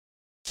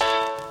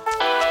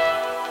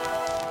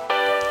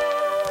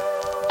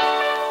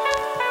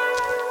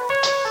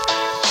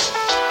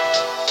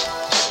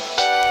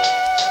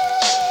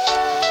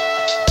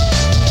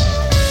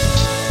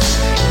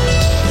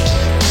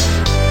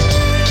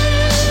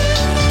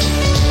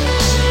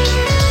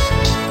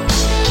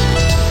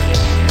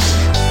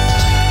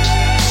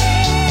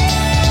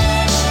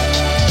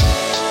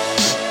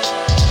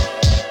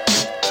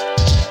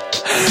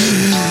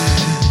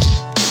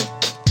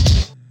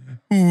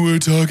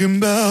talking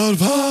about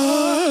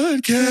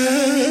podcasts.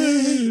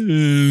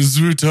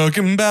 We're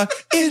talking about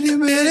Itty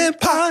Bitty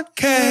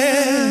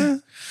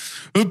Podcast.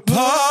 A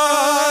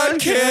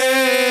podcast.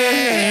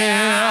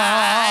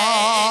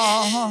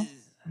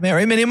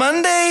 Merry Mini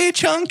Monday,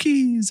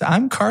 Chunkies.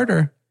 I'm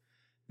Carter.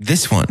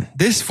 This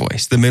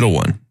voice, the middle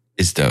one,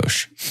 is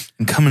Doge.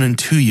 And coming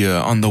into you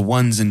on the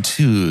ones and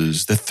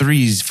twos, the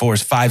 3s,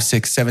 4s, 5s,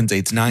 6s, 7s,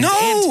 8s, 9s,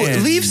 No, and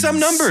 10s. leave some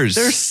numbers.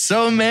 There's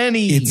so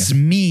many. It's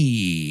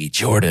me,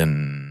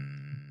 Jordan.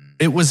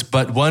 It was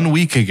but 1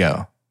 week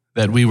ago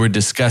that we were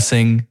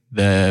discussing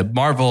the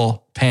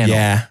Marvel panel.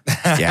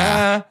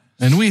 Yeah.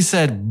 And we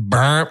said,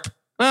 burp.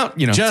 Well,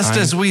 Just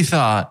as we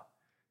thought.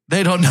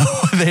 They don't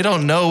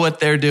know what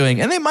they're doing.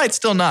 And they might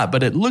still not,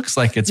 but it looks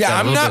like it's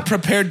I'm not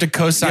prepared to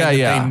co-sign that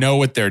they know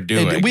what they're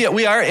doing.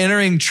 We are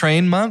entering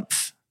train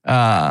month.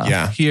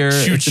 Here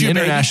it's an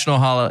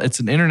international It's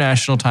an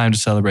international time to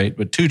celebrate.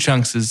 But Two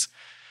Chunks is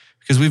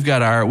because we've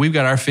got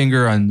our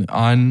finger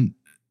on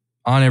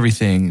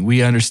everything.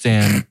 We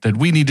understand that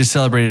we need to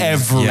celebrate it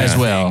as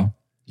well.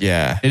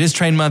 Yeah. It is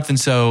train month, and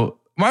so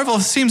Marvel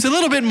seems a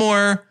little bit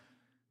more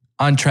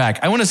on track.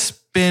 I want to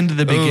spend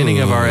the beginning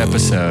of our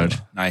episode.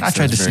 Nice. I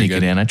tried to sneak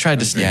it in. I tried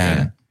to sneak it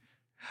in.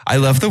 I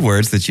love the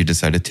words that you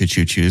decided to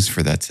choose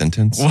for that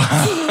sentence.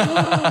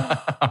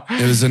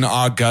 It was an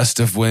awe gust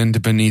of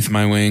wind beneath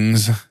my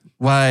wings.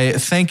 Why,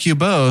 thank you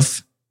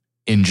both,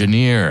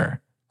 engineer.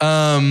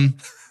 I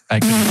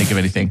couldn't think of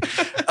anything.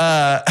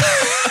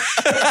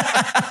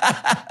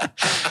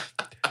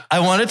 I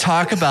want to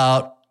talk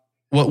about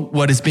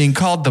what is being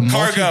called the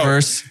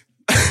multiverse.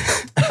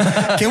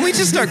 Can we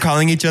just start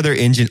calling each other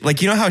engine?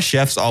 Like, you know how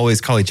chefs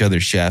always call each other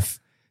chef?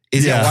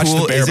 Is it Watch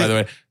cool? the bear, by the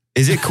way.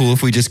 Is it cool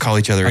if we just call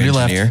each other On your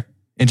engineer? left.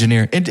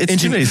 Engineer.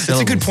 It's too many That's a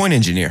syllables. good point,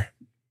 engineer.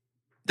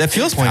 That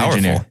feels Point powerful.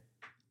 engineer.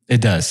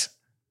 It does.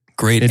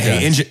 Great. It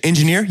Hey, does.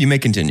 engineer, you may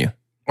continue.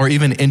 Or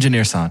even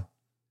engineer-san.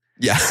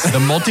 Yeah. The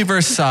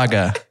multiverse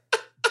saga.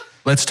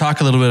 Let's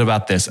talk a little bit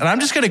about this. And I'm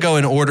just going to go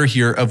in order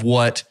here of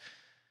what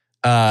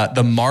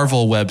the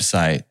Marvel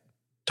website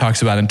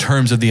talks about in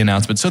terms of the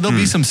announcement. So there'll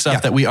be some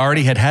stuff that we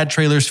already had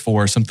trailers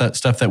for, some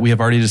stuff that we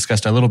have already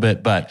discussed a little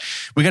bit, but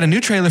we got a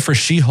new trailer for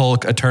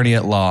She-Hulk Attorney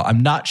at Law.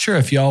 I'm not sure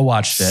if y'all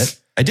watched it.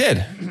 I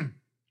did.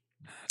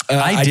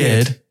 I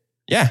did.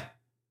 Yeah.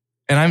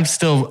 And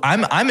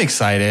I'm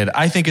excited.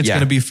 I think it's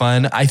going to be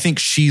fun. I think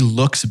she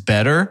looks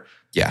better.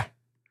 Yeah.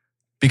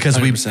 Because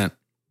 100%.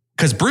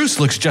 because Bruce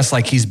looks just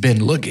like he's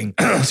been looking.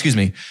 Excuse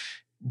me.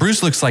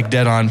 Bruce looks like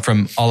dead on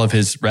from all of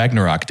his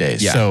Ragnarok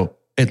days. Yeah. So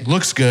it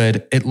looks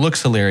good. It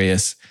looks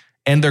hilarious.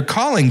 And they're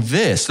calling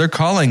this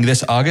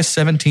August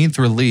 17th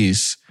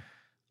release,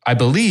 I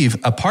believe,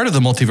 a part of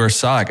the multiverse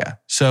saga.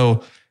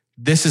 So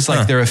this is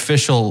like their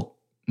official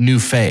new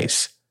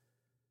phase.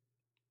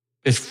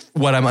 If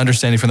what I'm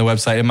understanding from the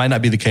website, it might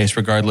not be the case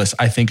regardless.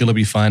 I think it'll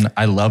be fun.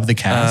 I love the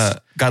cast.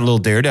 Got a little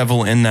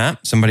Daredevil in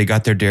that. Somebody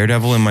got their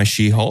Daredevil in my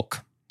She-Hulk.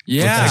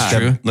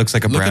 Yeah. Looks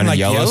like a brown and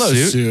yellow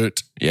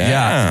suit.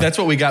 Yeah. That's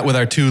what we got with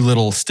our two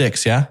little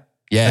sticks, yeah?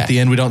 Yeah. At the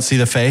end, we don't see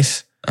the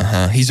face.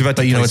 He's about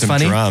to But you know play what's some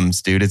funny?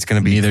 drums, dude. It's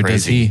going to be Neither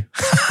crazy.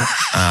 does he.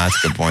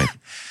 That's a good point.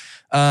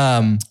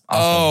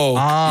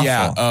 Awful.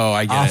 Yeah. Oh,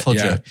 I get Awful it.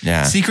 Yeah. joke.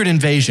 Yeah. Secret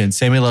Invasion.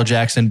 Samuel L.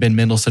 Jackson, Ben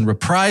Mendelsohn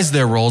reprised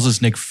their roles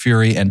as Nick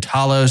Fury and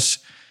Talos.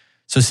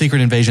 So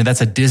Secret Invasion,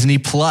 that's a Disney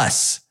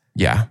Plus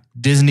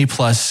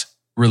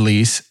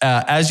release.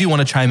 As you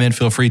want to chime in,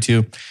 feel free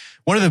to.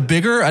 One of the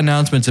bigger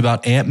announcements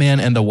about Ant-Man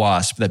and the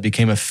Wasp that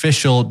became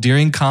official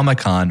during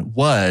Comic-Con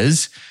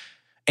was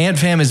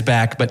Ant-Fam is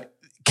back, but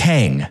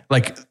Kang,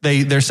 like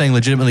they're saying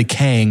legitimately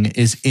Kang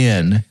is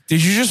in.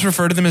 Did you just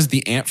refer to them as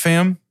the Ant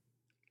Fam?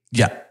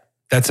 Yeah.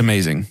 That's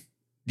amazing.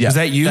 Yeah. Was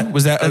that you?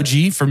 Was that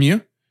OG from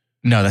you?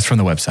 No, that's from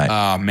the website.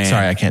 Oh, man.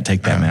 Sorry, I can't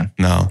take that, man.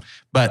 No.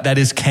 But that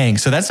is Kang.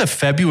 So that's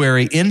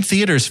in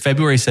theaters,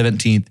 February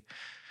 17th,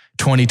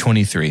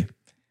 2023.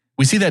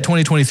 We see that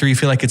 2023,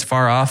 feel like it's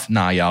far off.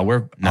 Nah, y'all,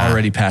 we're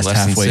already past less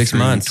than halfway 6 through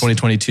months.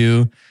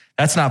 2022.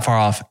 That's not far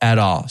off at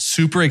all.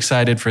 Super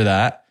excited for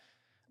that.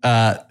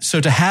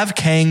 So to have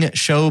Kang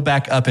show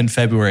back up in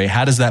February,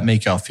 how does that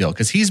make y'all feel?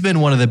 Because he's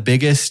been one of the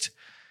biggest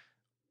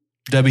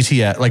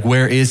WTF, like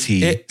where is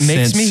he It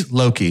makes since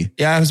Loki?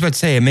 Yeah, I was about to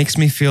say, it makes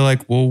me feel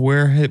like, well,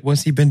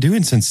 what's he been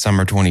doing since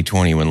summer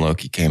 2020 when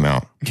Loki came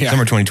out? Yeah.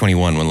 Summer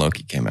 2021 when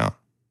Loki came out.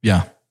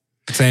 Yeah.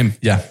 Same.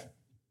 Yeah.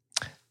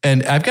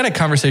 And I've got a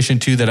conversation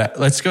too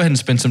let's go ahead and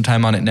spend some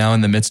time on it now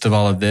in the midst of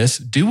all of this.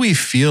 Do we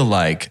feel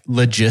like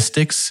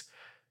logistics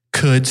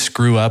could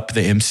screw up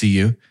the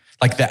MCU?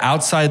 Like the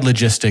outside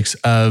logistics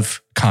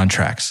of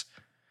contracts?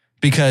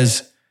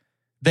 Because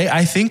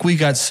I think we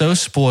got so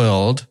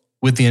spoiled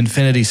with the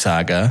Infinity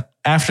Saga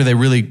after they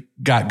really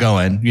got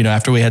going,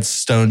 after we had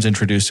stones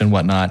introduced and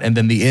whatnot. And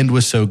then the end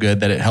was so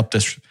good that it helped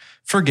us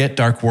forget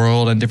Dark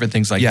World and different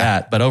things like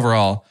that. But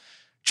overall,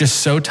 just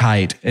so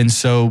tight and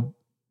so,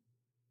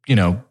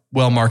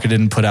 well marketed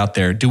and put out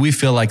there. Do we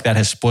feel like that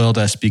has spoiled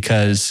us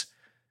because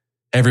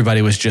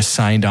everybody was just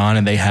signed on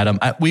and they had them?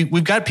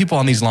 We've got people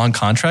on these long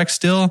contracts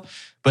still,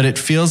 but it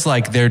feels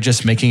like they're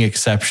just making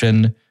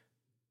exception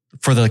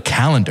for the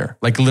calendar,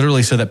 like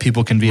literally so that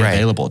people can be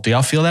available. Do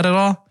y'all feel that at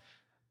all?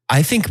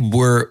 I think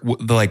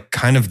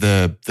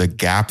the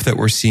gap that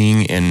we're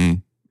seeing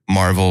in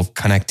Marvel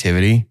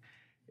connectivity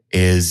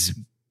is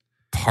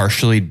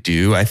partially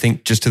due, I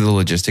think, just to the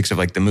logistics of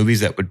like the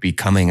movies that would be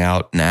coming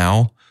out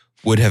now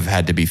would have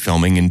had to be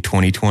filming in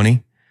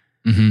 2020.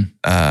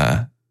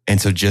 Mm-hmm. And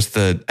so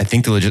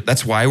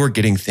that's why we're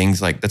getting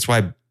things like,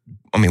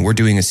 we're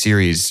doing a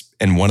series,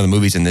 and one of the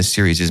movies in this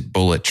series is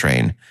Bullet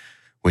Train,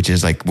 which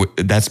is like,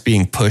 that's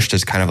being pushed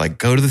as kind of like,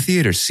 go to the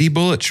theater, see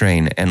Bullet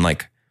Train. And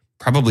like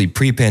probably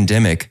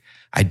pre-pandemic,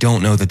 I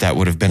don't know that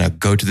would have been a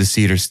go to the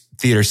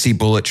theater, see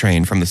Bullet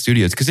Train from the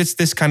studios. Cause it's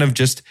this kind of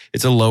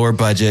it's a lower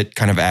budget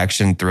kind of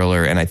action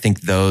thriller. And I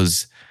think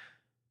the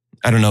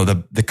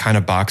kind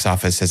of box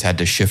office has had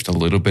to shift a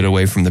little bit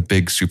away from the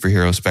big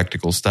superhero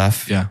spectacle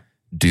stuff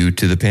due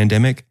to the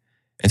pandemic.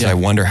 And so I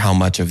wonder how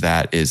much of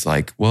that is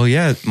like, well,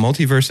 yeah,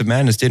 Multiverse of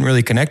Madness didn't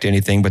really connect to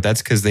anything, but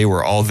that's because they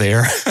were all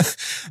there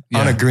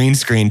on a green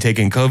screen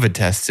taking COVID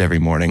tests every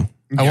morning.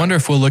 I wonder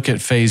if we'll look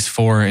at phase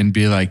 4 and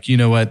be like, you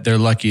know what? They're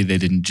lucky they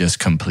didn't just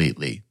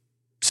completely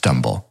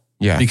stumble.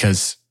 Yeah.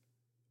 Because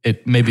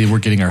maybe we're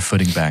getting our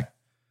footing back.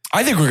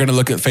 I think we're going to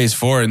look at phase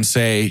 4 and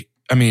say,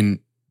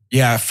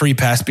 free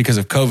pass because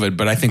of COVID,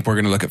 but I think we're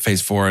going to look at phase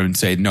 4 and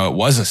say, no, it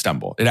was a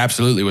stumble. It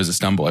absolutely was a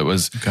stumble. It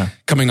was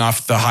coming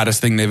off the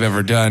hottest thing they've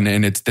ever done.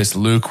 And it's this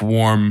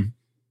lukewarm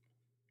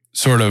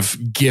sort of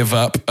give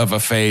up of a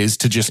phase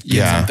to just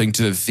give something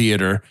to the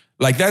theater.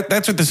 Like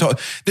that's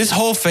what this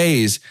whole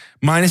phase,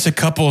 minus a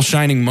couple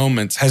shining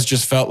moments, has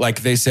just felt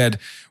like they said,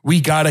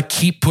 we got to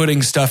keep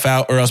putting stuff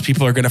out or else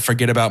people are going to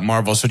forget about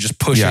Marvel. So just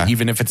push it,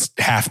 even if it's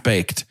half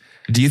baked.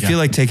 Do you feel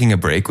like taking a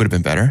break would have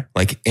been better?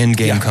 Like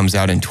Endgame comes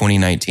out in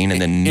 2019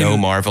 and then no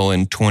Marvel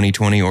in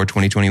 2020 or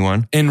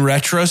 2021? In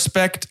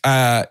retrospect,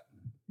 don't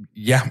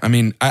get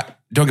me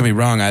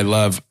wrong. I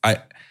love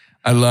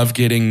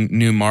getting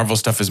new Marvel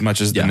stuff as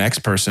much as the next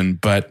person,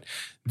 but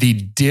the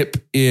dip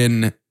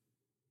in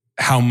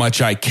how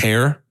much I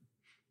care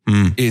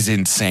is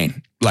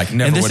insane. Like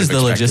never. And this is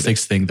the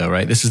logistics thing though,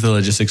 right? This is the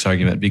logistics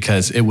argument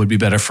because it would be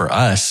better for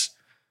us.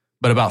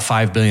 But about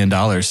 $5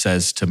 billion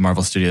says to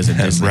Marvel Studios and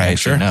Disney,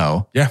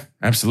 no. Yeah,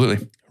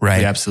 absolutely. Right.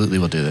 We absolutely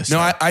will do this. No,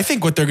 I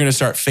think what they're going to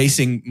start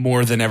facing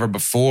more than ever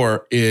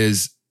before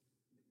is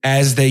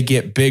as they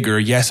get bigger,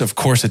 yes, of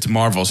course it's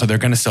Marvel. So they're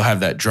going to still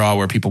have that draw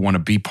where people want to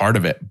be part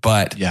of it.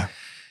 But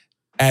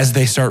as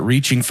they start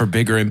reaching for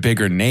bigger and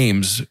bigger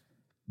names,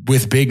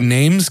 with big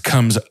names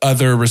comes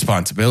other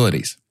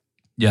responsibilities.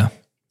 Yeah.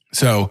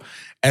 So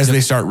as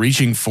they start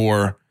reaching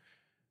for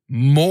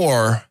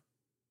more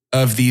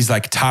of these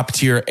like top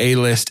tier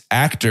A-list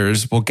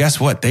actors, well, guess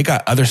what? They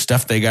got other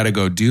stuff they got to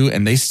go do,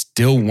 and they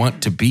still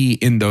want to be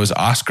in those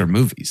Oscar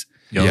movies.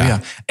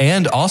 Yeah.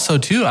 And also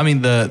too,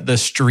 the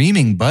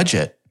streaming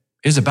budget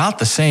is about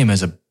the same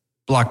as a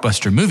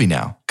blockbuster movie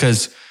now.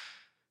 Cause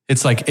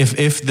it's like,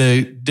 if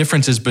the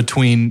difference is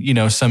between,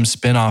 some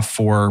spinoff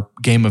for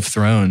Game of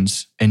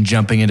Thrones and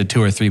jumping into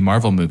 2 or 3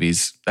 Marvel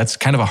movies, that's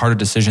kind of a harder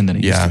decision than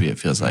it used to be. It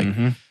feels like,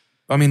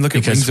 look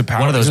at Rings of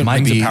Power. One of those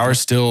might be Power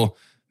still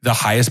the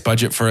highest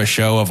budget for a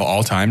show of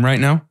all time right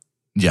now.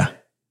 Yeah.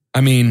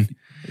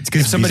 It's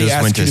because somebody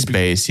went to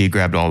space. He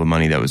grabbed all the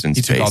money that was in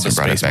space and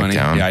brought it back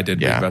down. Yeah, I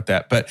did read about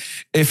that. But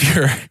if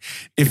you're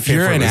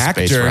an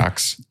actor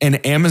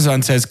and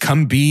Amazon says,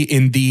 come be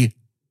in the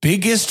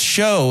biggest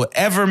show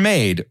ever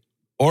made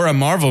or a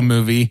Marvel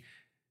movie,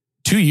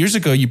 2 years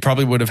ago, you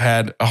probably would have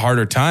had a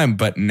harder time.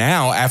 But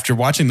now, after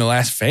watching the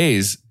last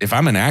phase, if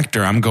I'm an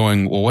actor, I'm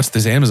going, well, what's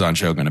this Amazon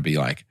show going to be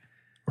like?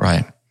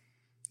 Right.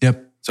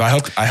 Yep. So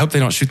I hope they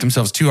don't shoot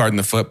themselves too hard in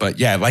the foot. But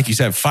yeah, like you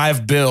said,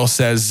 $5 billion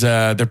says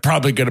they're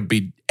probably going to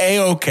be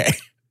A-okay.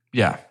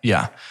 Yeah,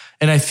 yeah.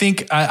 And I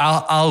think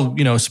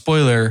I'll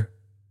spoiler,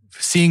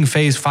 seeing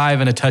phase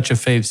 5 and a touch of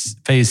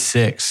phase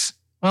 6.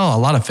 Well, a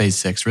lot of phase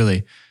 6,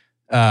 really.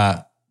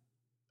 I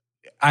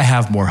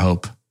have more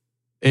hope.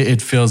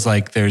 It feels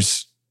like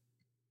there's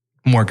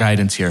more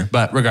guidance here.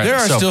 But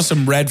regardless. There are still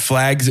some red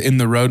flags in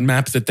the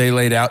roadmap that they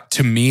laid out,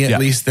 to me at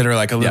least, that are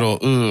like a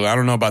little, I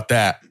don't know about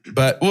that.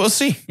 But we'll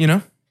see,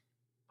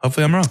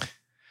 Hopefully I'm wrong.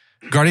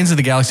 Guardians of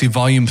the Galaxy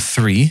Volume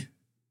 3.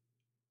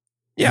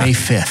 Yeah. May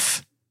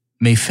 5th.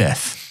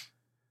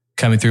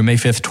 Coming through May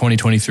 5th,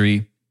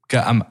 2023.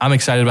 I'm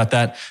excited about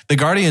that. The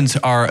Guardians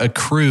are a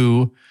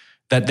crew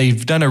that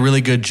they've done a really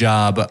good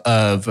job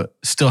of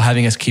still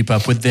having us keep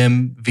up with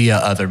them via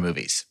other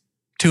movies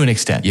to an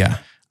extent. Yeah.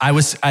 I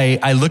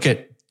look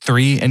at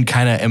 3 and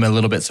kind of am a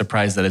little bit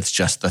surprised that it's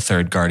just the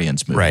third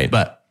Guardians movie. Right.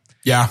 But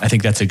yeah, I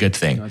think that's a good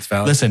thing. That's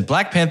valid. Listen,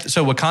 Black Panther,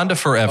 so Wakanda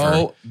Forever.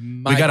 Oh,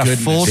 we got a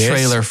full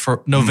trailer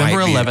for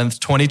November 11th,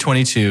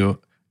 2022.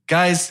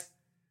 Guys,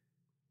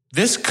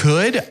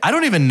 I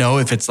don't even know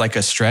if it's like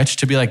a stretch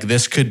to be like,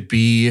 this could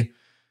be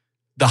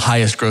the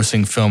highest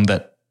grossing film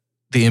that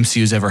the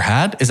MCU's ever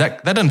had.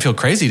 That doesn't feel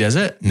crazy, does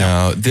it?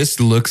 No, this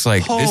looks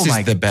like this my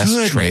is the best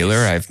goodness. trailer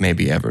I've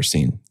maybe ever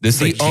seen.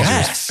 This like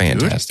yes, is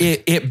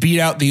fantastic. It beat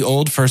out the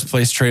old first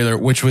place trailer,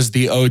 which was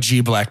the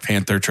OG Black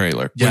Panther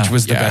trailer, Yeah. which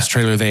was the Yeah. best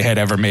trailer they had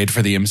ever made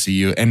for the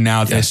MCU. And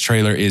now this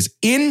trailer is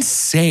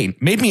insane.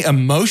 Made me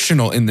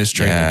emotional in this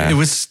trailer.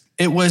 Yeah.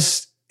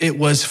 It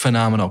was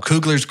phenomenal.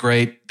 Coogler's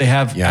great. They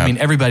have, Yeah. I mean,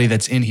 everybody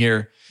that's in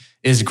here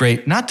is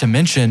great. Not to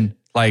mention,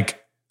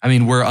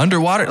 we're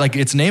underwater. Like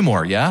it's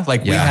Namor, yeah?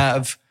 Like we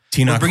have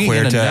Tina we're bringing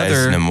in Huerta as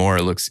another.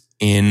 Namor looks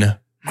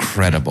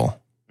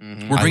incredible.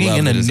 We're I bringing love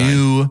in the a design.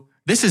 new.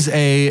 This is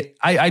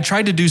I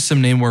tried to do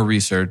some Namor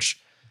research.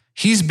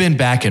 He's been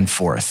back and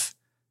forth,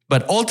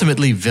 but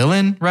ultimately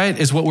villain, right?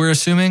 Is what we're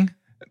assuming.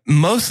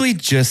 Mostly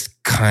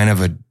just kind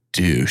of a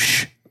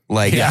douche.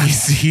 Like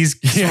he's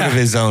sort of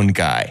his own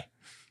guy.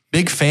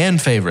 Big fan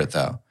favorite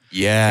though.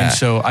 Yeah. And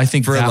so I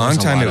think For a that long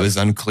time, lot it of was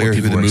unclear what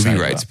who people the were movie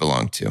excited rights about.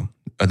 belonged to.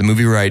 The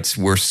movie rights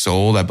were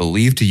sold, I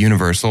believe, to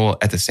Universal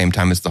at the same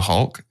time as the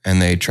Hulk,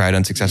 and they tried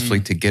unsuccessfully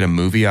to get a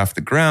movie off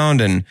the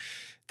ground, and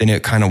then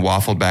it kind of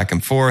waffled back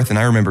and forth. And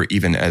I remember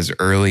even as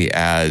early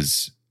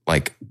as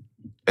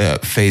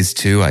phase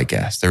 2, I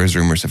guess, there was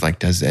rumors of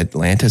does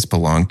Atlantis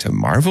belong to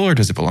Marvel or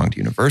does it belong to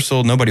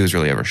Universal? Nobody was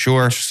really ever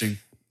sure. Interesting.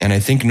 And I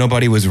think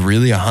nobody was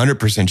really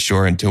 100%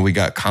 sure until we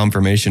got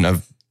confirmation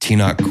of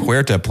Tina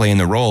Huerta playing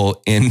the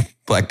role in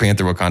Black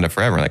Panther Wakanda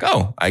Forever. Like,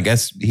 oh, I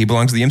guess he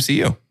belongs to the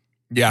MCU.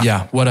 Yeah.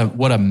 Yeah, what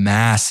a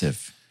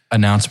massive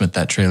announcement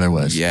that trailer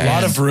was. Yeah. A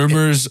lot of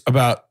rumors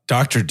about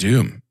Doctor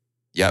Doom.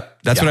 Yep.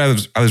 That's what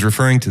I was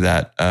referring to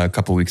that a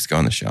couple weeks ago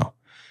on the show.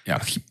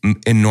 Yeah.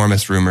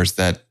 Enormous rumors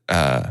that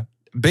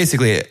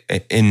basically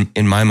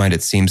in my mind,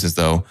 it seems as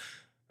though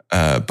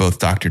both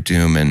Doctor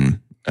Doom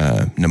and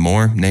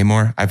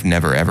Namor, I've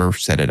never ever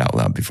said it out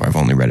loud before. I've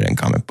only read it in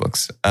comic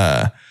books.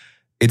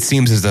 It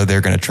seems as though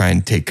they're going to try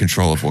and take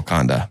control of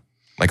Wakanda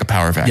like a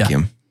power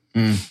vacuum.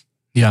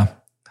 Yeah.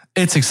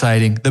 It's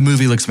exciting. The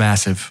movie looks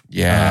massive.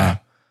 Yeah.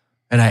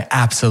 And I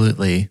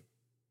absolutely,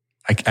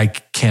 I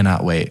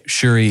cannot wait.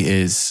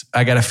 Shuri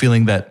I got a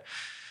feeling that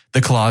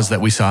the clause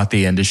that we saw at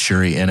the end is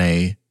Shuri in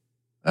a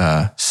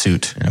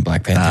suit. In a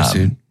Black Panther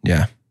suit.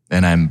 Yeah.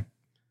 And I'm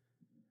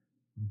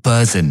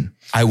buzzing.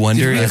 I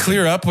wonder Did we if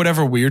clear up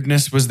whatever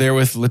weirdness was there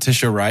with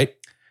Letitia Wright?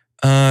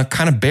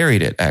 kind of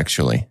buried it,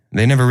 actually.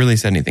 They never really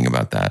said anything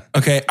about that.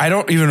 Okay, I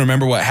don't even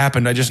remember what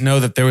happened. I just know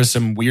that there was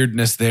some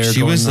weirdness there.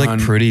 She was going on.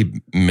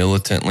 pretty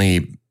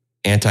militantly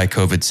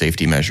anti-COVID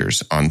safety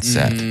measures on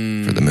set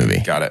for the movie.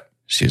 Got it.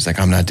 She was like,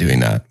 I'm not doing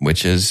that,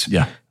 which is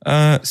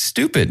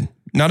stupid.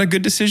 Not a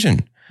good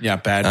decision. Yeah,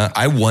 bad.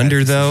 I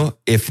wonder though,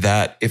 if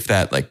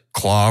that like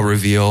claw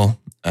reveal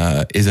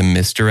is a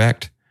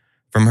misdirect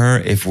from her,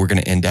 if we're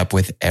going to end up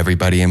with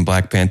everybody in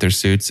Black Panther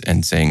suits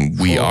and saying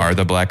we are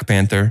the Black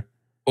Panther.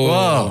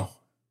 Whoa.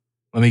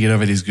 Let me get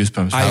over these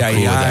goosebumps. How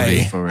cool would that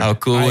be? Forward. How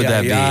cool would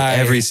that be?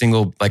 Every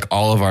single, like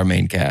all of our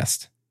main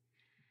cast.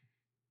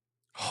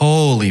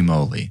 Holy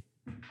moly.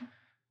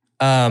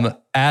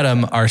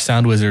 Adam, our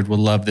sound wizard, will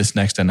love this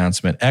next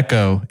announcement.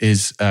 Echo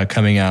is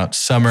coming out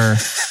summer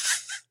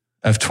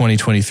of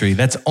 2023.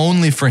 That's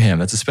only for him.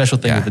 That's a special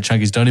thing that the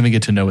Chunkies don't even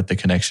get to know what the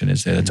connection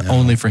is there. That's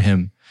only for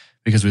him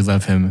because we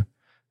love him.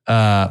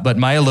 But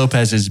Maya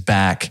Lopez is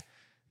back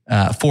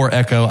for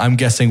Echo. I'm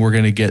guessing we're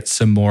going to get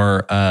some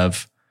more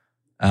of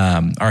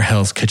our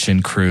Hell's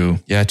Kitchen crew.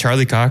 Yeah,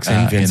 Charlie Cox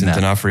and Vincent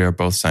D'Onofrio are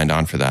both signed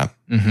on for that.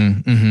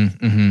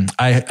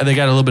 They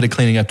got a little bit of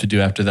cleaning up to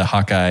do after the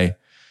Hawkeye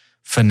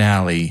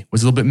finale. It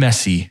was a little bit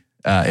messy,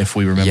 if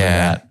we remember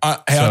that.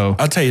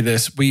 I'll tell you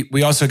this.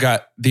 We also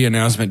got the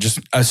announcement, just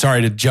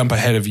sorry to jump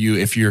ahead of you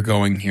if you're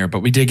going here,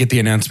 but we did get the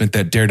announcement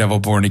that Daredevil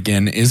Born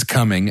Again is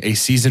coming, a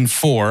season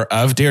 4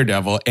 of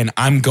Daredevil. And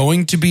I'm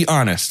going to be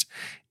honest,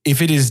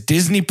 if it is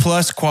Disney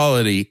Plus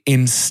quality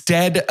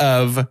instead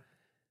of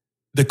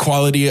the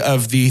quality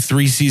of the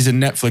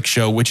 3-season Netflix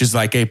show, which is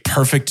like a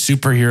perfect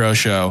superhero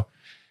show,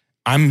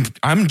 I'm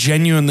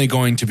genuinely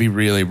going to be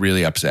really,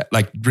 really upset.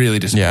 Like really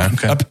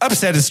disappointed. Yeah, okay.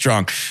 Upset is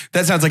strong.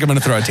 That sounds like I'm going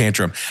to throw a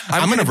tantrum.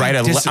 I'm going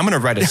to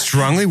write a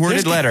strongly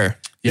worded letter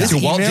to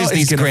Walt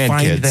Disney's grandkids.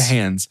 Find the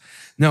hands.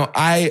 No,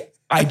 I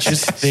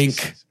just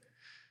think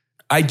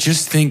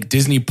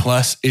Disney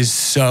Plus is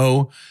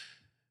so,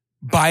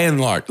 by and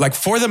large, like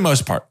for the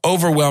most part,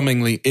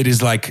 overwhelmingly, it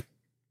is like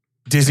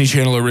Disney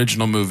Channel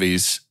original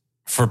movies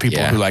for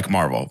people who like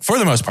Marvel. For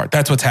the most part,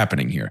 that's what's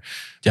happening here.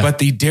 Yeah. But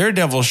the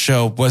Daredevil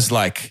show was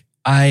like,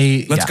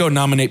 let's go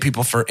nominate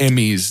people for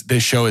Emmys.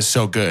 This show is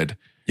so good.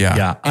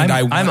 Yeah.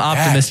 I'm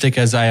optimistic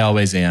as I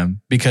always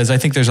am, because I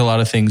think there's a lot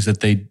of things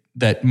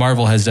that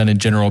Marvel has done in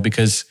general,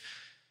 because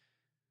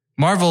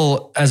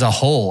Marvel as a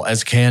whole,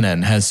 as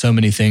canon, has so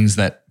many things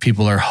that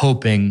people are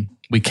hoping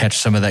we catch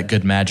some of that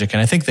good magic.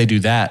 And I think they do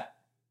that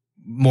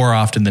more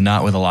often than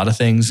not with a lot of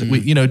things. To get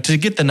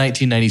the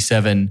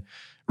 1997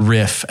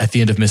 riff at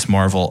the end of Miss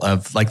Marvel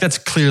of like, that's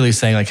clearly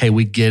saying like, hey,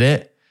 we get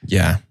it.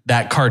 Yeah.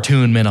 That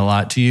cartoon meant a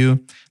lot to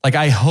you. Like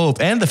I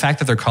hope, and the fact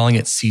that they're calling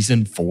it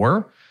season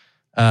 4.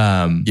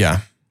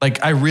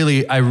 Like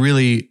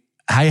I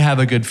have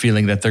a good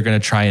feeling that they're going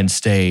to try and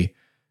stay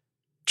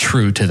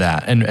true to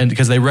that. And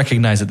because they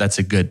recognize that that's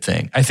a good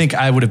thing. I think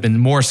I would have been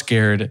more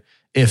scared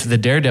if the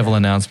Daredevil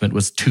announcement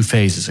was 2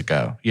 phases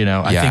ago.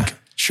 I think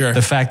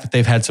the fact that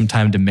they've had some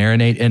time to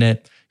marinate in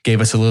it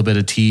gave us a little bit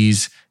of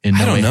tease.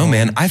 I don't know,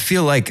 man. I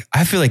feel like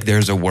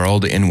there's a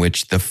world in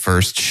which the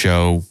first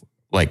show,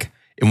 like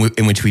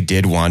in which we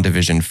did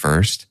WandaVision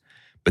first,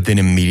 but then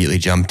immediately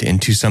jumped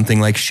into something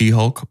like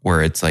She-Hulk,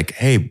 where it's like,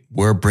 hey,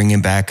 we're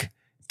bringing back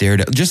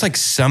Daredevil, just like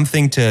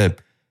something to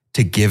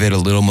give it a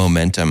little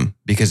momentum,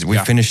 because we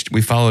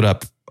followed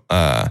up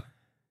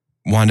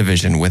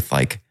WandaVision with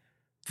like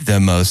the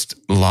most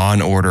Law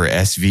and Order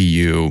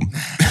SVU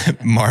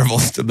Marvel,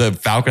 the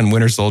Falcon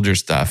Winter Soldier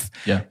stuff.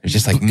 Yeah. It's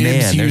just like,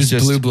 man, MCU's there's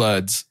just Blue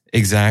Bloods.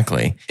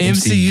 Exactly.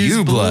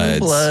 MCU's Blue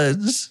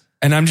Bloods.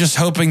 And I'm just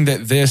hoping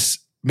that this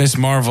Miss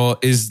Marvel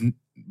is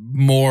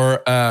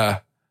more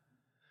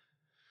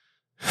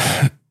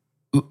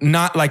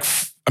not like,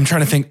 I'm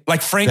trying to think,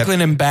 like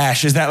Franklin and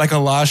Bash. Is that like a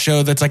law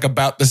show that's like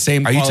about the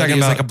same quality as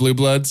like a Blue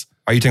Bloods?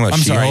 Are you talking about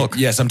She-Hulk?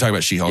 Yes, I'm talking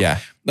about She-Hulk. Yeah.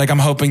 Like I'm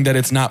hoping that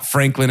it's not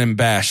Franklin and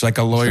Bash, like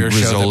a lawyer show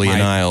Rizzoli that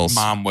and my Isles.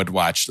 mom would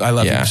watch. I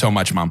love you so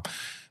much, Mom.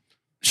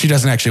 She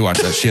doesn't actually watch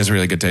that. She has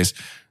really good taste.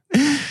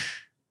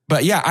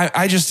 But yeah,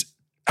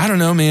 I don't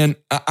know, man.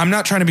 I'm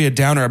not trying to be a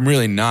downer. I'm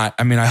really not.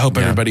 I mean, I hope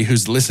everybody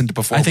who's listened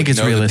before I think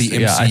it's realistic.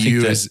 That the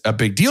MCU is a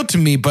big deal to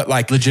me, but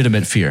like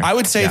legitimate fear. I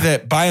would say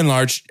that by and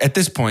large, at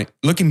this point,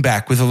 looking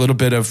back with a little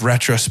bit of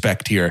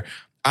retrospect here,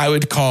 I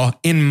would call,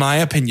 in my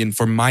opinion,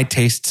 for my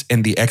tastes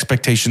and the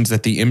expectations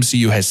that the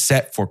MCU has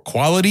set for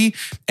quality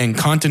and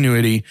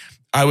continuity,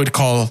 I would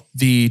call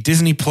the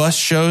Disney Plus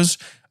shows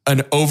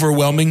an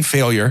overwhelming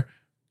failure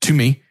to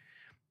me.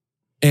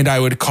 And I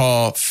would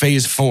call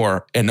Phase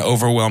 4 an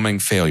overwhelming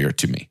failure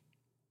to me.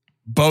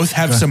 Both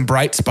have some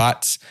bright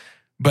spots,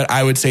 but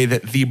I would say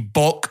that the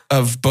bulk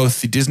of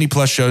both the Disney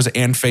Plus shows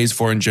and Phase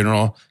 4 in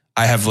general,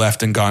 I have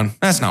left and gone,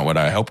 that's not what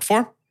I hoped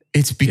for.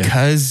 It's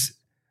because,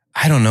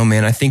 I don't know,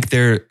 man. I think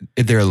they're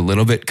a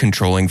little bit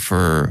controlling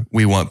for,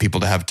 we want people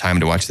to have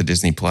time to watch the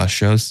Disney Plus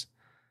shows,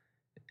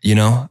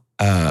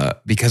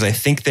 because I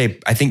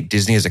think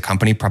Disney as a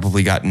company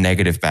probably got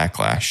negative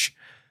backlash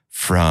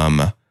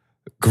from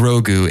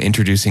Grogu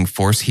introducing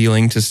force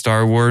healing to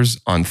Star Wars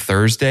on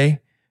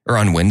Thursday or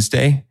on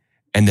Wednesday.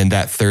 And then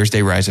that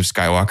Thursday, Rise of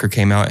Skywalker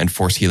came out and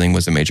force healing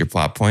was a major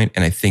plot point.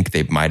 And I think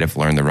they might have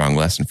learned the wrong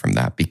lesson from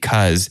that,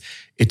 because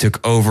it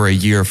took over a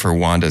year for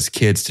Wanda's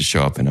kids to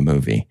show up in a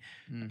movie.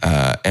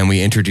 And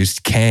we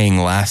introduced Kang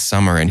last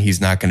summer, and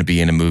he's not going to be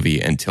in a movie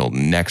until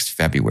next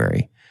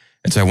February.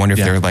 And so I wonder if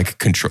they're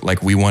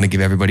like we want to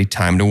give everybody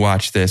time to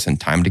watch this and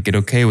time to get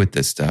okay with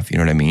this stuff. You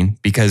know what I mean?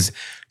 Because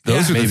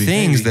those are the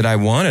things that I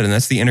wanted, and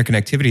that's the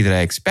interconnectivity that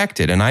I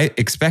expected. And I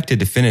expected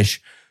to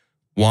finish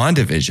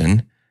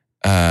WandaVision,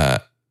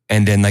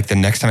 and then like the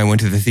next time I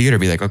went to the theater,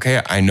 be like,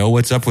 okay, I know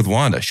what's up with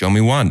Wanda. Show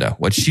me Wanda.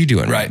 What's she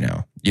doing right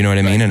now? You know what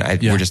I mean? And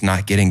we're just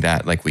not getting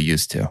that like we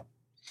used to.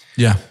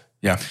 Yeah.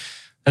 Yeah.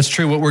 That's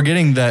true. What we're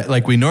getting that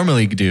like we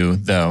normally do,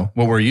 though,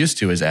 what we're used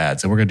to is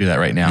ads. And we're going to do that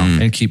right now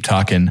and keep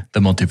talking the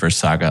multiverse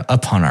saga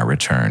upon our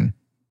return.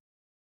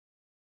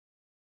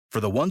 For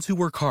the ones who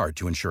work hard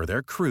to ensure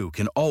their crew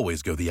can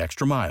always go the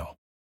extra mile,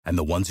 and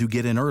the ones who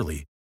get in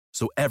early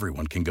so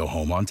everyone can go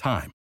home on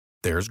time,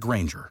 there's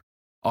Grainger,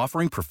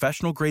 offering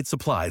professional-grade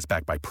supplies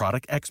backed by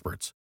product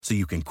experts so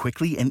you can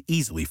quickly and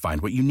easily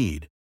find what you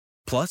need.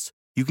 Plus,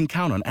 you can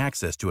count on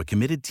access to a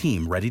committed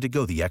team ready to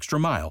go the extra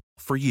mile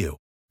for you.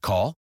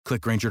 Call,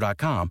 click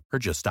Grainger.com, or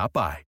just stop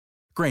by.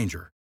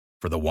 Grainger,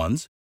 for the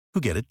ones who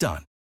get it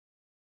done.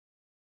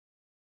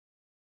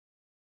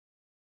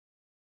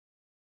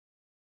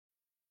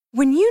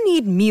 When you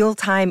need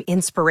mealtime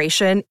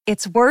inspiration,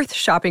 it's worth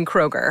shopping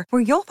Kroger,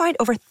 where you'll find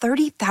over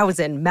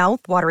 30,000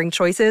 mouth-watering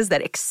choices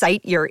that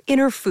excite your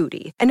inner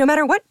foodie. And no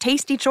matter what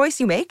tasty choice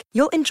you make,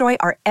 you'll enjoy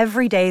our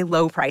everyday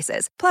low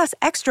prices, plus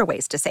extra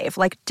ways to save,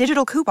 like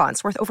digital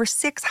coupons worth over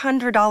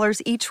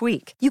 $600 each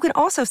week. You can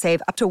also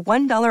save up to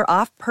 $1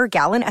 off per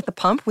gallon at the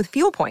pump with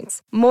fuel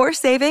points. More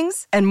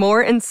savings and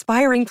more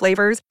inspiring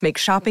flavors make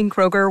shopping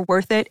Kroger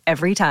worth it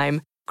every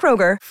time.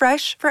 Kroger,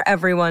 fresh for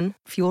everyone.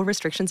 Fuel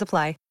restrictions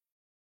apply.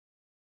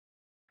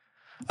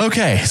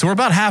 Okay, so we're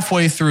about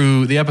halfway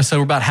through the episode.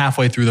 We're about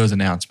halfway through those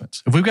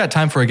announcements. If we've got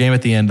time for a game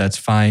at the end, that's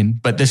fine.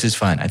 But this is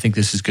fun. I think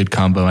this is good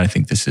combo. And I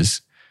think this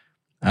is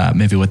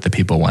maybe what the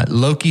people want.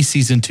 Loki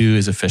season 2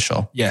 is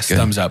official. Yes,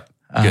 thumbs up.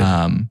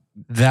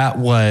 That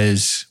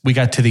was, we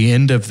got to the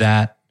end of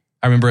that.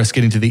 I remember us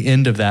getting to the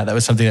end of that. That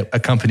was something that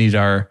accompanied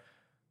our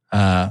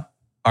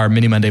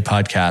Mini Monday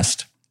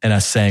podcast and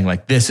us saying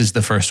like, this is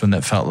the first one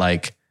that felt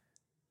like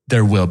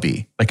there will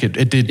be. Like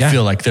it did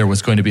feel like there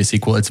was going to be a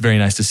sequel. It's very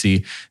nice to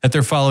see that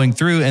they're following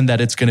through and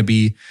that it's going to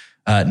be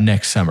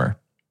next summer.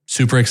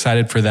 Super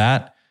excited for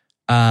that.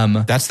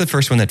 That's the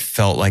first one that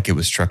felt like it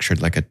was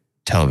structured like a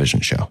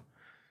television show.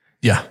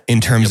 Yeah. In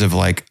terms of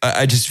like,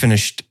 I just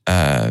finished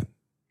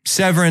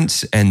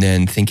Severance, and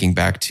then thinking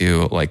back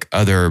to like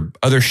other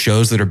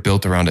shows that are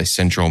built around a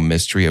central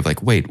mystery of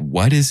like, wait,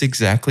 what is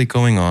exactly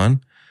going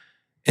on?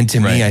 And to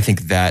me, I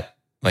think that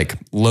like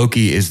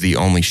Loki is the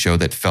only show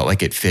that felt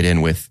like it fit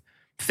in with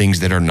things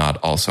that are not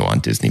also on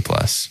Disney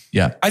Plus.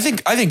 Yeah. I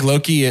think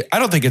Loki, I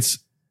don't think it's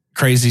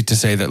crazy to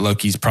say that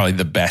Loki's probably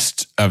the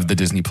best of the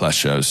Disney Plus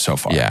shows so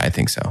far. Yeah, I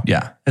think so.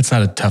 Yeah, it's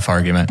not a tough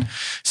argument.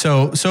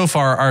 So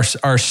far, our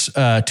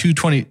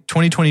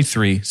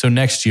 2023, so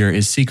next year,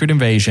 is Secret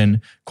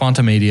Invasion,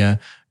 Quantumania,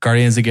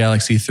 Guardians of the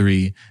Galaxy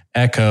 3,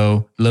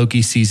 Echo,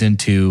 Loki Season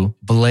 2,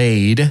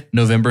 Blade,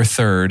 November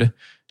 3rd,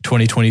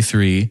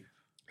 2023.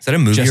 Is that a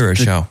movie or a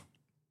show?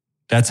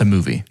 That's a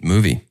movie.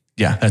 Movie.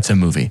 Yeah, that's a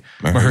movie.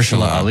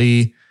 Mahershala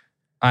Ali.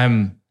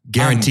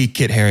 Guarantee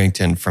Kit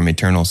Harington from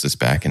Eternals is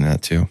back in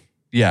that too.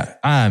 Yeah,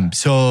 I'm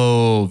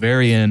so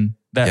very in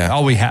that. Yeah.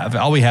 All we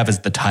have is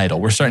the title.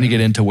 We're starting to get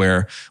into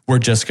where we're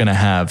just going to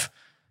have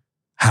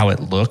how it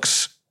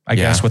looks. I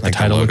guess what the like the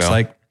title looks logo.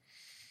 like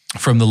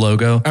from the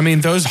logo. I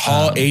mean, those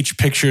Hall H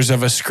pictures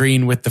of a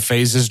screen with the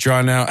phases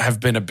drawn out have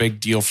been a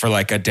big deal for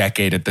like a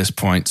decade at this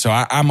point. So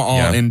I'm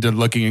all into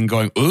looking and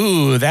going,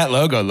 ooh, that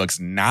logo looks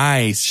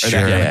nice. Or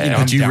Sure. that,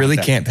 But you really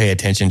can't pay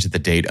attention to the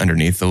date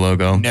underneath the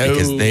logo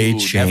because they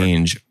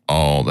change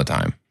all the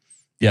time.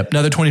 Yep.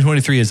 Another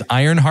 2023 is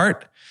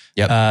Ironheart.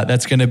 Yep.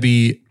 That's going to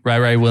be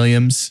Rai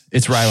Williams.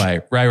 It's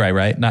Rai,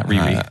 right? Not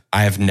Riri.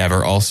 I have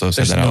never also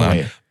said There's that out no loud.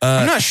 way.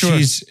 I'm not sure.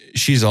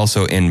 She's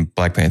also in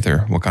Black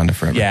Panther, Wakanda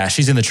Forever. Yeah,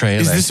 she's in the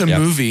trailer. Is this a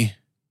movie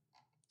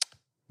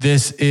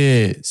This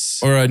is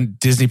or a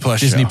Disney Plus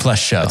Disney show? Plus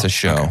show. It's a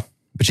show,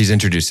 but she's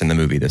introduced in the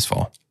movie this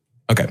fall.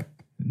 Okay.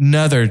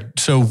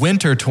 So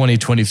winter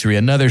 2023,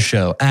 another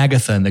show,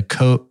 Agatha and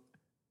the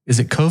is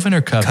it Coven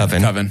or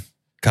Coven?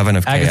 Coven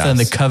of Agatha Chaos. and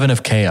the Coven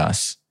of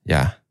Chaos.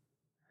 Yeah.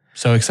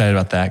 So excited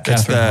about that.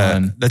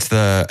 That's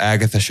the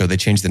Agatha show. They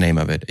changed the name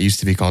of it. It used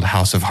to be called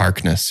House of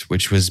Harkness,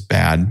 which was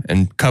bad.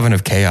 And Coven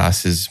of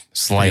Chaos is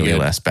slightly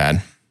less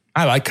bad.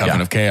 I like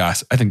Coven of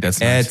Chaos. I think that's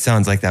nice. It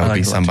sounds like that would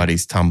be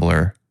somebody's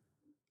Tumblr.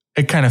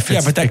 It kind of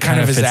fits. Yeah, but that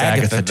kind of is fits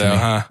Agatha to though, me.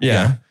 huh?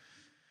 Yeah.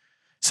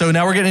 So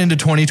now we're getting into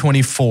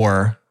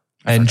 2024.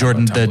 And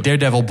Jordan, the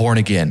Daredevil Born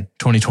Again,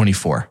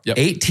 2024. Yep.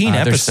 18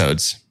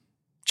 episodes.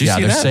 Did you see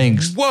they're that? saying,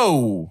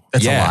 whoa.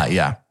 that's a lot,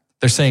 yeah.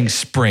 They're saying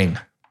spring.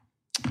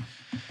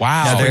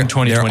 Wow. Now they're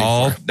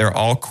 2024. they're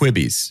all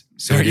quibbies.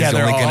 So it is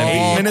they're only all going to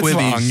 8 be minutes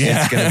long.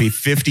 Yeah. It's going to be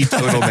 50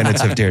 total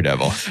minutes of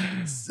Daredevil.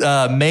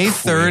 May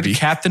 3rd,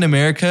 Captain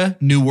America,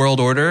 New World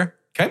Order.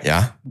 Okay.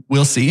 Yeah.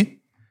 We'll see.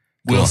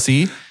 We'll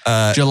see.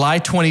 July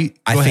 20.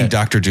 I think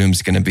Doctor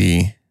Doom's going to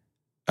be,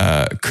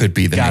 could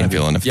be the main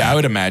villain of Yeah, that. I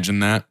would imagine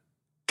that.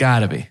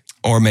 Gotta be.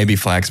 Or maybe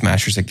Flag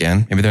Smashers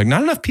again. Maybe they're like,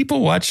 not enough people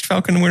watched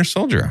Falcon and Winter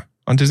Soldier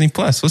on Disney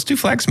Plus. Let's do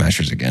Flag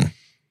Smashers again.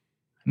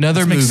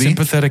 Another Let's make movie.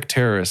 Sympathetic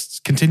terrorists.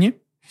 Continue.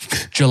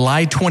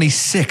 July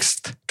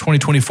 26th,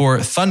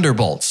 2024,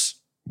 Thunderbolts.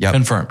 Yep.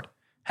 Confirmed.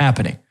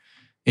 Happening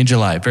in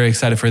July. Very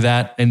excited for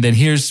that. And then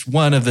here's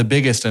one of the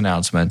biggest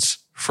announcements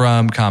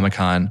from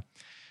Comic-Con.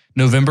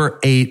 November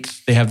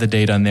 8th, they have the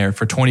date on there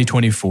for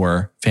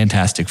 2024,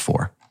 Fantastic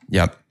Four.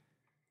 Yep.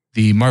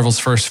 The Marvel's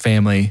First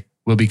Family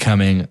will be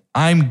coming.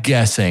 I'm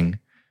guessing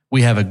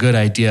we have a good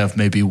idea of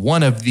maybe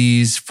one of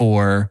these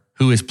four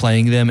who is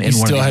playing them in He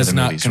one still of these has other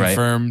not movies, right?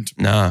 confirmed.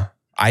 No,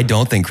 I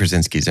don't think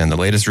Krasinski's in. The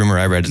latest rumor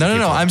I read is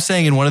No. I'm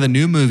saying in one of the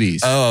new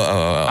movies.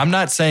 Oh. I'm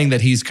not saying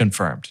that he's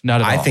confirmed.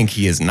 Not at all. I think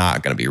he is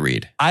not going to be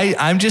Reed.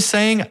 I'm just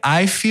saying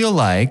I feel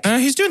like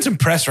He's doing some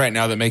press right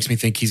now that makes me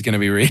think he's going to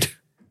be Reed.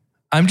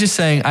 I'm just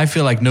saying I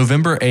feel like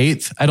November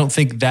 8th, I don't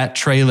think that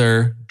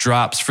trailer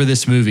drops for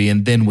this movie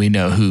and then we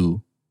know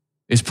who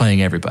is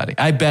playing everybody.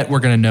 I bet we're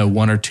going to know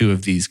one or two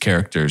of these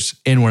characters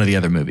in one of the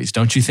other movies.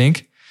 Don't you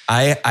think?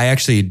 I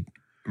actually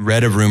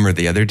read a rumor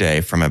the other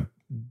day from a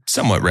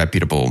somewhat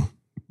reputable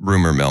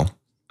rumor mill.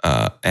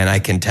 And I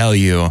can tell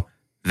you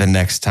the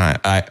next time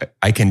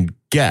I can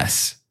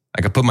guess,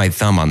 I could put my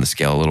thumb on the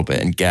scale a little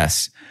bit and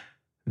guess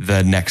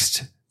the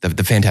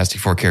Fantastic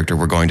Four character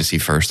we're going to see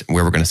first,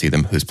 where we're going to see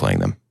them, who's playing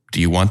them. Do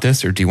you want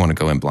this or do you want to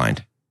go in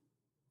blind?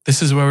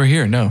 This is why we're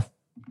here. No,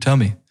 tell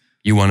me.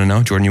 You want to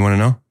know? Jordan, you want to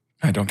know?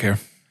 I don't care.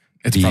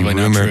 It's The probably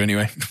not rumor- true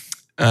anyway.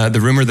 The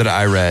rumor that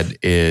I read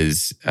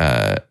is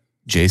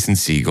Jason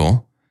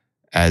Segel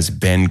as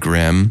Ben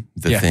Grimm,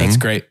 the Thing. That's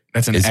great.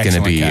 That's an is going to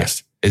excellent be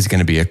cast. is going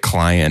to be a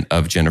client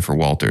of Jennifer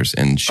Walters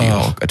in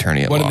She-Hulk,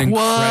 Attorney at What Law. an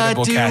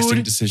incredible What, dude?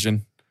 casting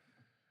decision.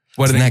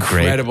 What Isn't an that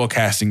great? incredible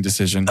casting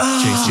decision.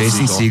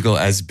 Jason Segel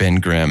as Ben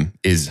Grimm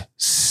is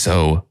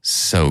so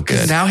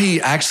good. Now he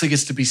actually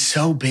gets to be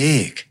so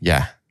big.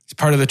 Yeah. He's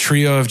part of the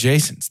trio of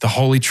Jasons, the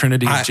holy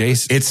trinity of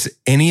Jasons. It's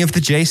any of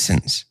the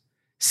Jasons.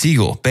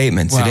 Segel,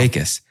 Bateman, Wow.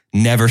 Sudeikis.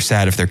 Never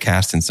sad if they're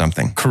cast in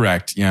something.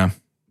 Correct. Yeah.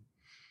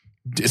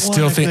 a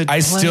good I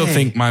still play.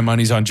 think my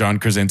money's on John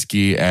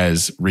Krasinski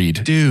as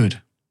Reed.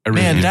 Dude. I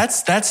really Man, do.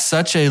 that's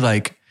such a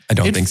like. I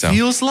don't think so. It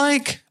feels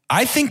like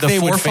I think the they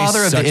would forefather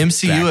face of the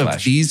such MCU backlash.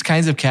 of these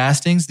kinds of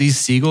castings, these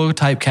Siegel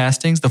type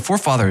castings, the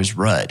forefather is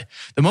Rudd.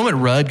 The moment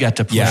Rudd got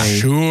to play, Yeah,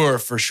 sure,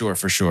 for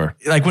sure.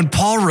 like when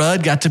Paul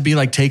Rudd got to be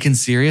like taken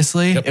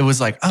seriously, it was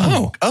like,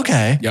 oh,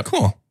 okay, Yep.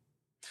 Cool.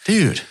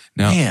 dude,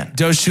 No, man.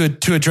 Doge,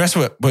 to address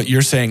what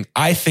you're saying,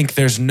 I think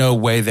there's no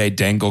way they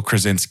dangle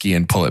Krasinski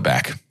and pull it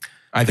back.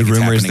 I think The it's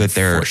rumor is happening that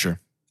they're for sure.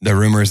 the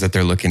rumor is that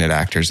they're looking at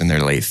actors in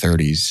their late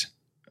 30s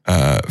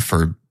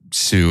for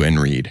Sue and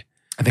Reed.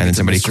 I think and then it's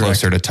somebody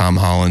closer to Tom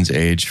Holland's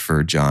age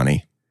for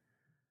Johnny.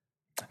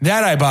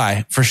 That I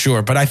buy for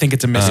sure, but I think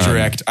it's a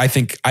misdirect. I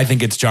think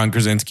it's John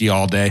Krasinski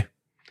all day.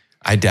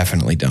 I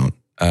definitely don't.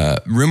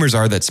 Rumors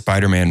are that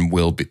Spider-Man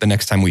will be, the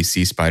next time we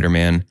see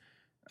Spider-Man,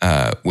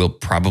 will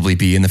probably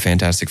be in the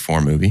Fantastic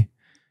Four movie.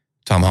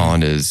 Tom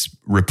Holland is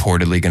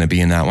reportedly going to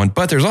be in that one.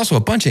 But there's also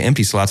a bunch of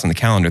empty slots on the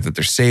calendar that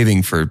they're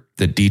saving for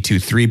the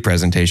D23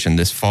 presentation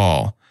this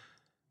fall.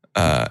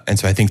 And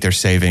so I think they're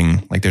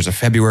saving, like there's a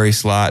February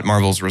slot.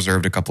 Marvel's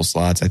reserved a couple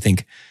slots. I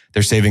think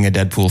they're saving a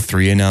Deadpool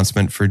 3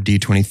 announcement for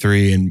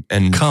D23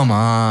 and come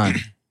on,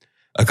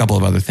 a couple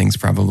of other things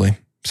probably.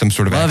 Some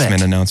sort of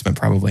X-Men announcement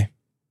probably.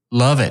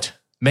 Love it.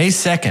 May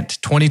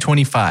 2nd,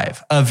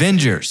 2025.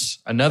 Avengers.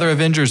 Another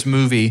Avengers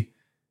movie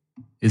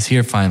is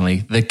here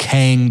finally. The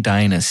Kang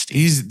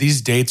Dynasty.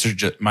 These dates are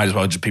just might as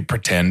well just be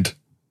pretend.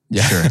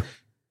 Yeah. Sure.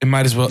 It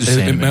might as well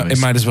it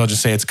might as well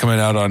just say it's coming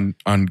out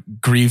on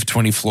Grieve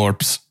 20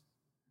 Florps.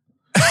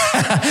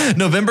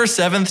 November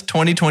 7th,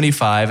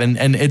 2025.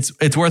 And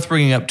it's worth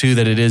bringing up too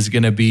that it is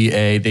going to be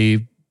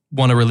they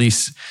want to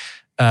release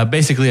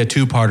basically a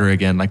two-parter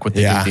again, like what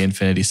they did with the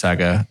Infinity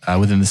Saga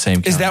within the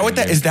same. Is that what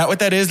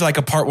that is? Like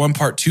a part 1,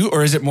 part 2,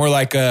 or is it more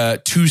like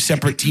two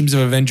separate teams of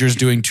Avengers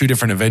doing two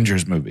different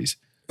Avengers movies?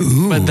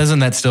 Ooh. But doesn't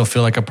that still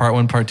feel like a part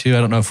 1, part 2? I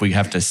don't know if we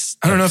have to.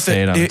 I don't know if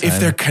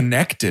they're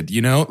connected.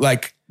 You know,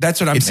 like that's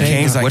what I'm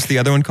saying. Like, what's the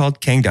other one called?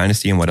 Kang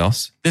Dynasty and what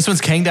else? This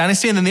one's Kang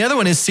Dynasty, and then the other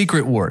one is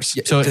Secret Wars.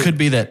 Yeah, so it could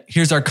be that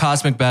here's our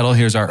cosmic battle,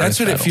 here's our. That's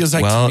Earth what battle. it feels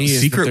like to me.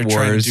 Secret is that they're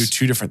Wars trying to do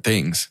two different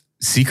things.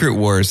 Secret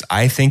Wars,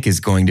 I think, is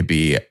going to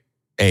be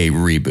a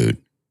reboot.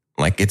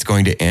 Like it's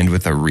going to end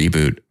with a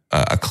reboot,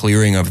 a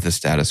clearing of the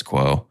status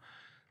quo,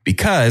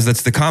 because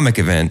that's the comic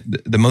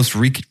event. The most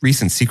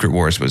recent Secret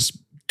Wars was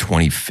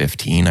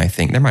 2015, I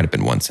think. There might have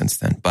been one since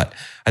then, but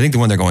I think the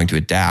one they're going to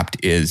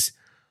adapt is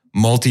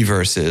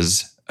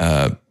multiverses,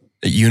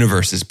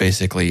 universes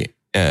basically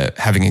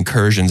having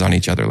incursions on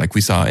each other, like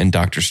we saw in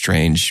Doctor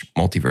Strange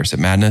Multiverse of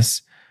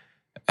Madness.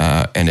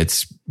 And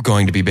it's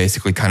going to be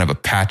basically kind of a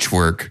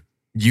patchwork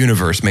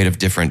universe made of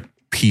different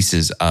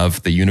pieces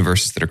of the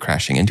universes that are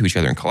crashing into each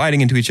other and colliding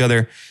into each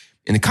other.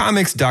 In the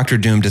comics, Doctor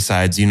Doom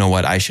decides, you know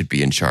what, I should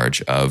be in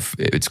charge of,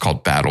 it's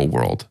called Battle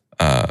World,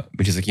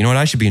 which is like, you know what,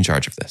 I should be in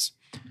charge of this.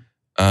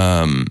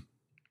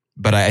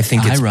 But I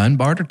think I run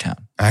Bartertown.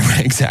 I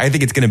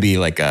think it's going to be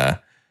like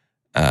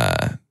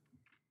I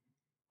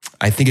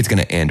think it's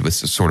going to end with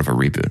sort of a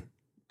reboot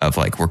of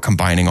like, we're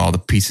combining all the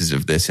pieces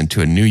of this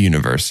into a new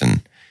universe.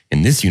 And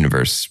in this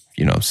universe,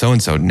 you know,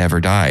 so-and-so never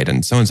died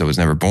and so-and-so was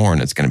never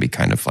born. It's going to be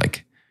kind of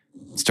like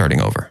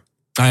starting over.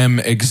 I am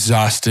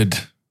exhausted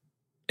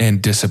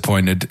and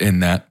disappointed in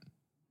that.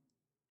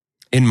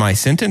 In my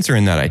sentence or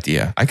in that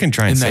idea? I can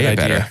try and say it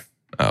better.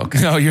 Oh,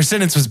 okay. No, your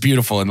sentence was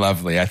beautiful and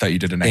lovely. I thought you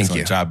did an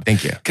excellent job.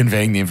 Thank you.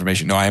 Conveying the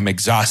information. No, I am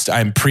exhausted.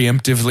 I'm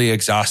preemptively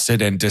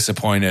exhausted and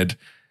disappointed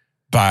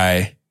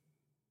by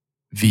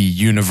the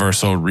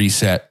universal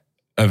reset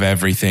of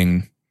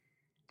everything.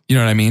 You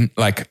know what I mean?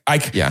 Like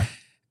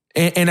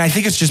and I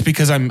think it's just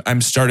because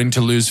I'm starting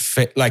to lose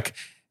faith. Like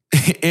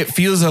it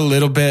feels a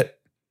little bit,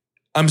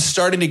 I'm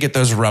starting to get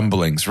those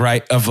rumblings,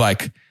 right? Of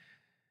like,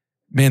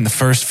 man, the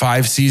first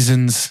 5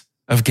 seasons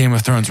of Game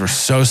of Thrones were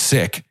so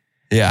sick.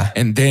 Yeah.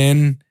 And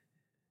then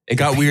it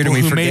got weird and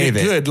we forgave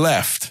it. Good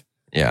left.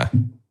 Yeah.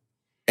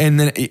 And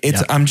then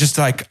I'm just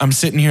like, I'm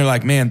sitting here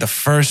like, man, the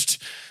first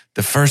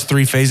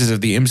 3 phases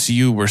of the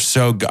MCU were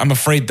so good. I'm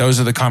afraid those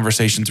are the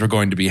conversations we're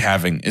going to be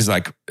having is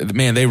like,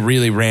 man, they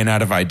really ran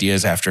out of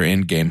ideas after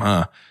Endgame,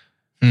 huh?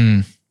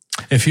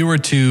 If you were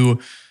to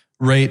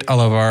rate all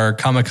of our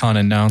Comic-Con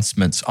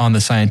announcements on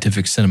the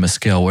scientific cinema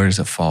scale, where does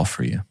it fall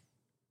for you?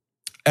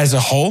 As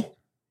a whole?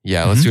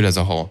 Yeah, let's do it as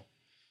a whole.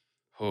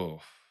 Oh.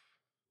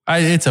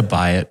 It's a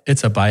buy it.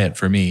 It's a buy it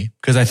for me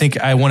because I think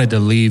I wanted to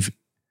leave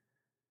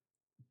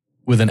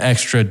with an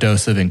extra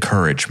dose of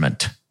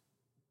encouragement.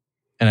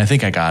 And I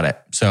think I got it.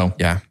 So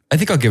yeah, I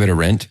think I'll give it a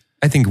rent.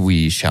 I think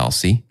we shall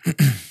see.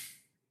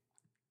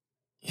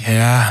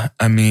 Yeah,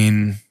 I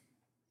mean,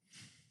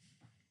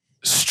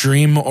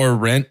 stream or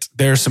rent.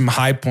 There are some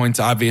high points.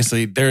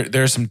 Obviously,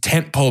 there are some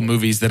tentpole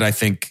movies that I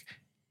think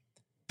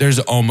there's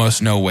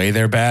almost no way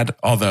they're bad.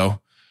 Although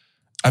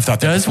I've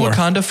thought that before. Does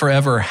Wakanda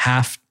Forever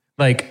have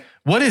like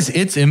what is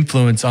its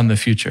influence on the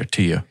future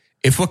to you?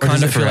 If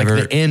Wakanda Forever,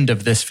 like the end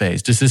of this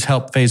phase, does this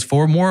help Phase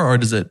 4 more, or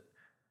does it?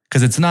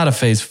 Because it's not a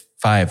Phase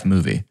 5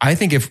 movie. I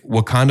think if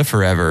Wakanda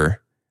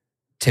Forever,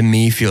 to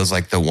me, feels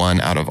like the one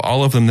out of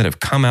all of them that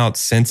have come out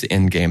since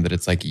Endgame that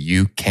it's like,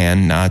 you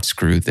cannot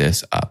screw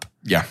this up.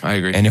 Yeah, I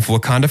agree. And if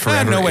Wakanda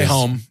Forever No Way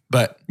Home,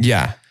 but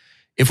yeah,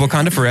 if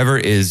Wakanda Forever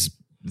is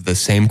the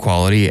same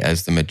quality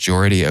as the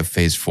majority of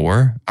Phase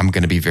 4, I'm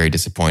going to be very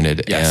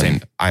disappointed. Yeah,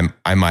 and same.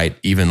 I might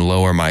even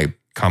lower my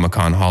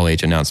Comic-Con Hall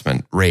H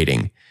announcement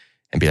rating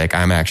and be like,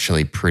 I'm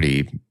actually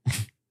pretty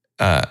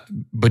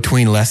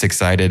between less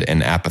excited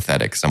and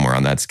apathetic somewhere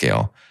on that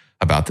scale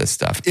about this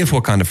stuff. If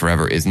Wakanda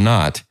Forever is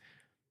not,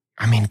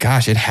 I mean,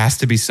 gosh, it has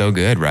to be so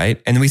good,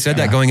 right? And we said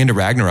that going into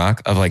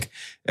Ragnarok of like,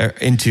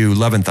 into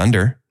Love and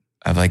Thunder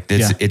of like,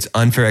 this, it's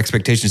unfair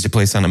expectations to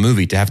place on a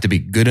movie to have to be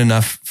good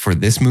enough for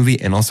this movie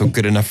and also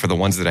good enough for the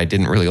ones that I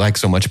didn't really like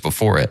so much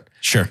before it.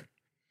 Sure.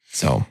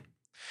 So.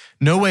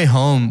 No Way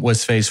Home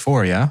was phase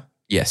 4, yeah?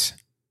 Yes.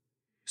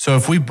 So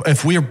if we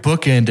are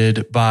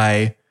bookended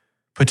by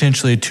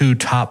potentially 2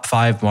 top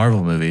 5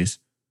 Marvel movies,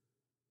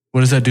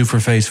 what does that do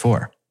for phase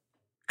 4?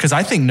 Because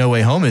I think No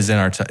Way Home is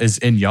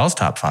in y'all's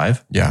top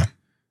 5. Yeah.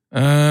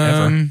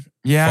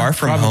 Yeah. Far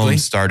From Home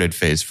started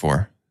phase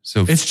 4.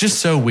 So it's just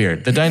so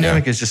weird. The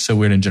dynamic is just so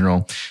weird in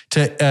general.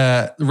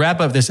 To wrap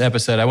up this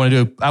episode, I want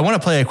to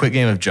play a quick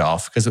game of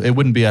Jolf because it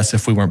wouldn't be us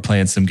if we weren't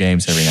playing some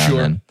games every now and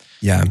then.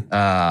 Yeah.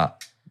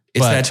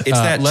 It's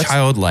that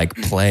childlike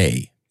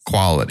play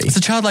quality. It's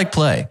a childlike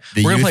play.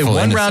 The We're going to play youthful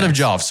one round of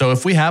innocence. Jolf. So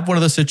if we have one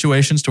of those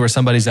situations to where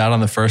somebody's out on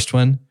the first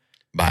one,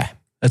 Bye.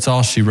 that's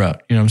all she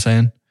wrote. You know what I'm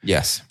saying?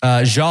 Yes.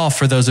 Jolf,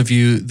 for those of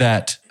you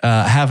that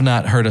have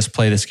not heard us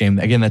play this game,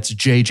 again, that's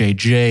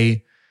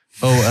JJJOLF.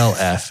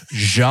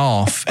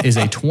 Jolf is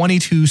a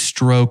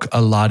 22-stroke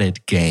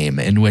allotted game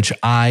in which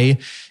I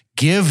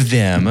give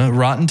them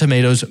Rotten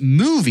Tomatoes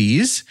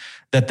movies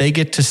that they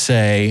get to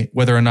say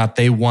whether or not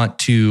they want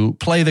to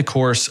play the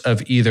course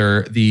of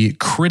either the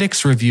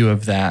critics' review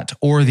of that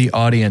or the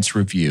audience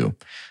review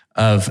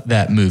of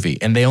that movie.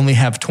 And they only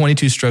have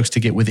 22 strokes to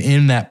get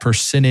within that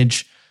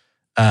percentage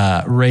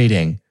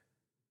rating.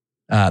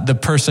 The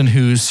person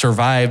who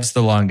survives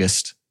the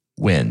longest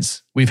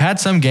wins. We've had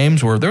some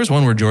games where there was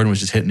one where Jordan was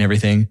just hitting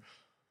everything.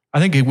 I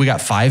think we got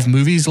 5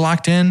 movies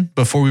locked in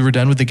before we were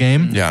done with the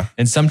game. Yeah.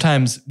 And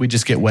sometimes we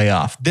just get way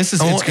off. It's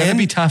going to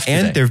be tough today.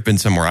 And there have been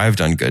some where I've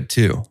done good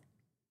too.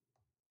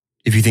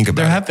 If you think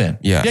about it. There have been.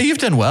 Yeah. Yeah, you've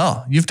done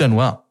well. We're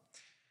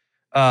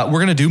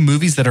going to do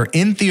movies that are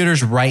in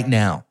theaters right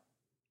now.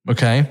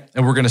 Okay.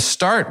 And we're going to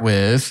start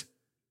with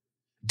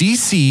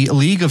DC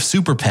League of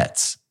Super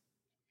Pets.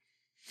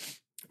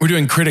 We're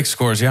doing critic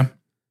scores, yeah? Do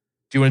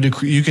you want to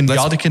do, y'all can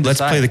decide. Let's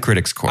play the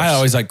critic scores. I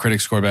always like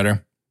critic score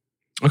better.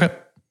 Okay.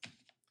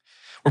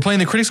 We're playing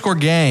the critic score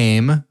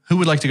game. Who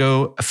would like to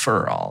go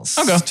first?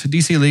 I'll go. To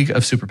DC League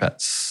of Super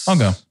Pets. I'll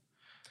go.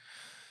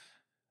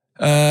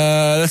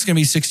 That's going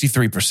to be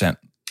 63%.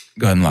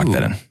 Go ahead and lock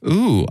that in.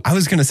 Ooh, I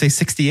was going to say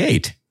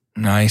 68.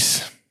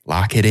 Nice.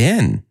 Lock it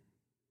in.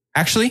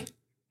 Actually,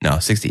 no,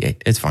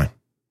 68. It's fine.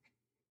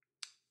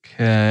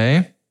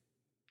 Okay.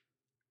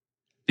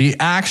 The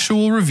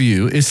actual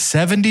review is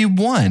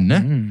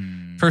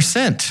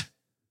 71%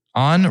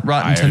 on Rotten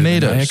Higher than I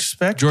Tomatoes.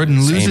 expected.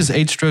 Jordan loses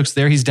 8 strokes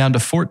there. He's down to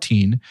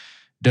 14.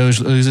 Doge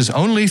loses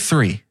only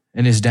 3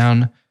 and is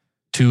down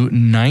to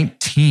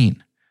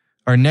 19.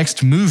 Our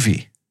next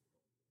movie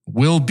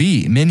will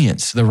be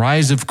Minions, The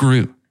Rise of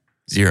Gru.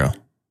 0.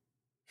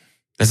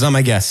 That's not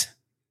my guess.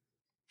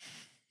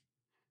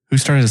 Who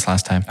started this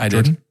last time? I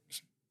Jordan? did.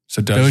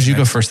 So Doge, you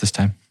go first this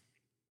time.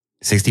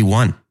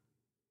 61.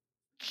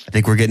 I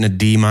think we're getting a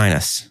D- on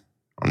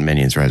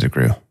Minions Rise of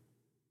Gru.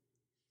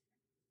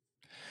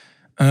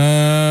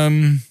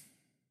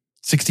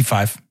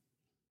 65.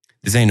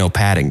 This ain't no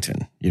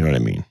Paddington. You know what I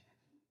mean?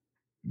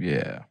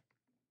 Yeah.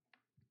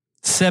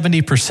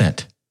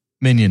 70%.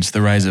 Minions,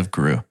 The Rise of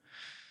Gru.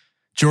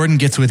 Jordan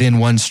gets within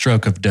 1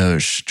 stroke of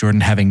Doge. Jordan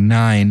having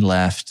 9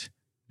 left.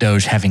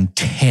 Doge having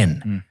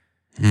 10.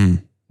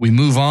 We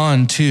move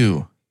on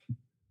to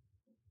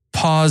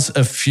Paws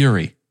of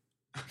Fury.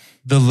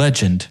 The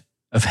Legend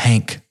of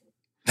Hank.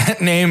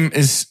 That name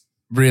is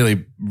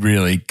really,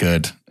 really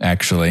good,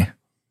 actually.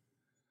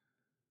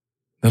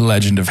 The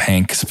Legend of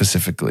Hank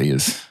specifically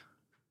is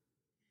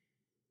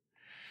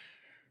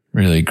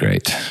really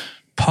great.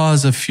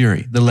 Paws of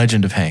Fury. The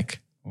Legend of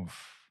Hank.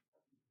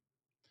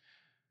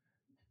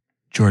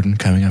 Jordan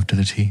coming up to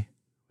the tee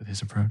with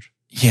his approach.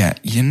 Yeah,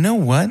 you know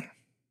what?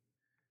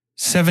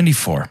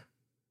 74.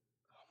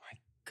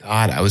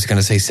 God, I was going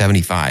to say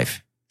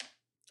 75.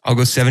 I'll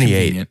go 78.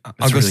 Convenient. I'll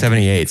That's go really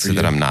 78 for so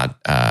that you. I'm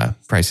not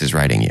Price is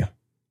Writing you.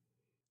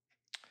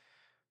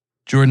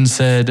 Jordan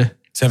said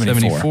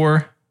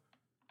 74.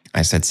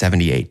 I said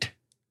 78.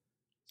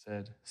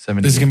 Said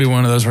 78. This is going to be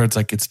one of those where it's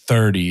like it's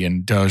 30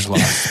 and Doge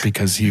lost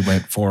because he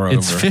went 4 over.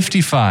 It's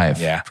 55%.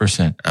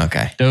 Yeah.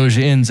 Okay. Doge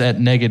ends at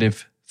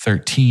negative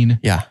 13.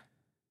 Yeah.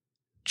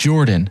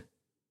 Jordan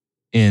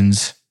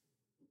ends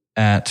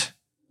at,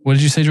 what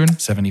did you say, Jordan?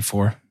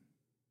 74.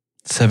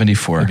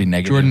 74. Would be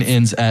negative. Jordan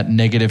ends at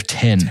negative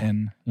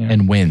 10 Yeah.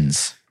 and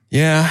wins.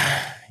 Yeah.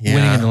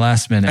 Winning in the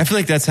last minute. I feel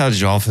like that's how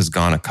Jolf has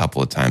gone a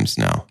couple of times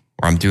now,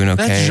 where I'm doing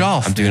okay. That's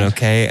Jolf, I'm doing man.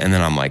 okay. And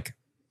then I'm like,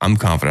 I'm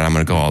confident I'm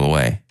going to go all the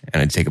way.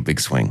 And I take a big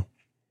swing.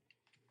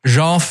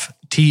 Jolf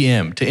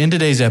TM, to end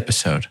today's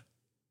episode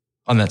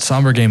on that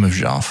somber game of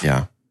Jolf.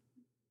 Yeah.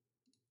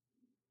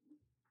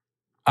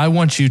 I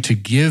want you to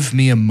give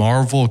me a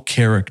Marvel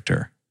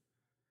character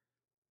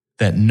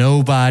that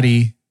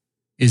nobody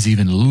is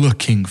even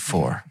looking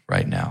for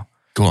right now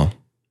Cool.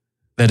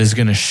 that is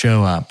going to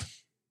show up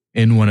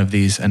in one of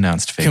these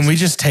announced phases. Can we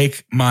just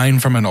take mine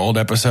from an old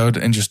episode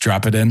and just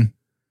drop it in?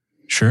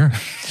 Sure.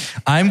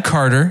 I'm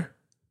Carter.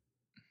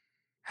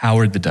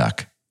 Howard the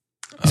Duck.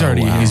 Wow.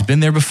 He's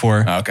been there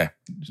before. Oh, okay.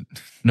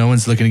 No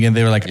one's looking again.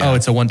 They were like, oh,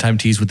 it's a one-time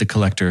tease with the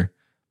Collector,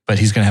 but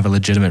he's going to have a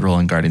legitimate role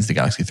in Guardians of the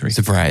Galaxy 3.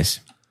 Surprise.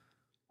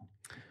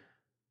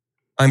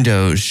 I'm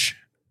Doge.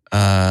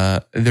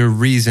 The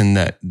reason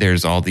that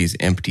there's all these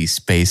empty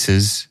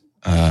spaces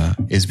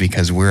is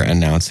because we're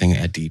announcing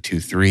a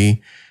D23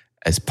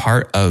 as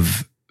part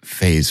of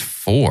Phase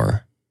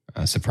 4,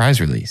 a surprise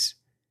release.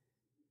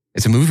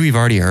 It's a movie we've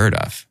already heard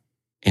of,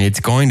 and it's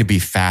going to be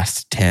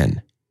Fast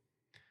 10.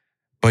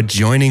 But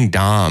joining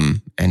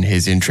Dom and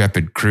his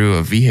intrepid crew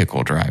of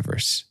vehicle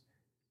drivers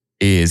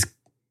is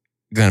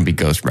going to be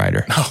Ghost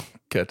Rider. Oh,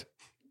 good.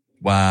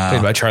 Wow.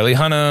 Played by Charlie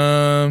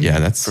Hunnam.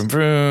 Yeah, that's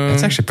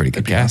actually a pretty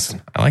good cast.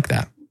 Awesome. I like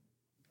that.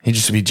 He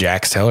just would be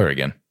Jax Teller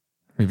again.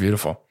 It'd be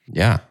beautiful.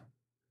 Yeah.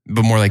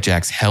 But more like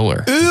Jax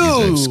Heller.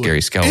 Ooh. He's a scary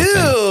skeleton.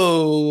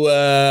 Ew.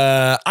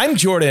 I'm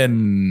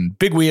Jordan.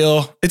 Big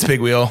Wheel. It's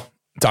Big Wheel.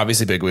 It's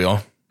obviously Big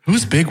Wheel.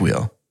 Who's Big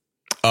Wheel?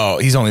 Oh,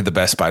 he's only the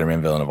best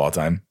Spider-Man villain of all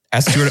time.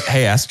 Ask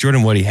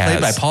Jordan what he has.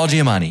 Played by Paul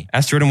Giamatti.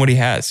 Ask Jordan what he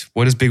has.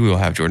 What does Big Wheel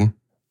have, Jordan?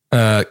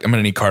 I'm going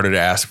to need Carter to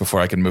ask before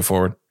I can move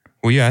forward.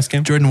 Will you ask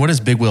him? Jordan, what does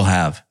Big Wheel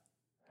have?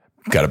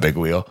 Got a big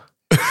wheel.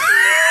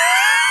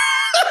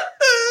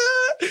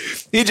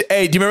 Hey, do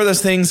you remember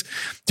those things? Do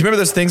you remember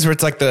those things where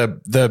it's like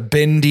the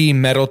bendy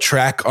metal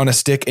track on a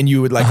stick and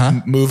you would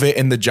like move it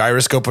and the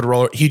gyroscope would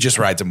roll? He just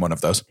rides in one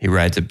of those. He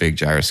rides a big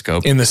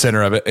gyroscope In the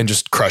center of it and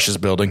just crushes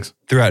buildings.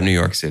 throughout New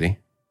York City.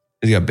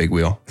 He's got a big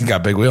wheel. He's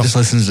got a big wheel. Just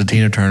listens to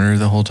Tina Turner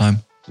the whole time.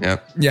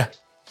 Yep. Yeah.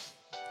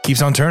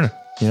 Keeps on turning,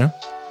 you know?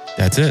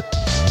 That's it.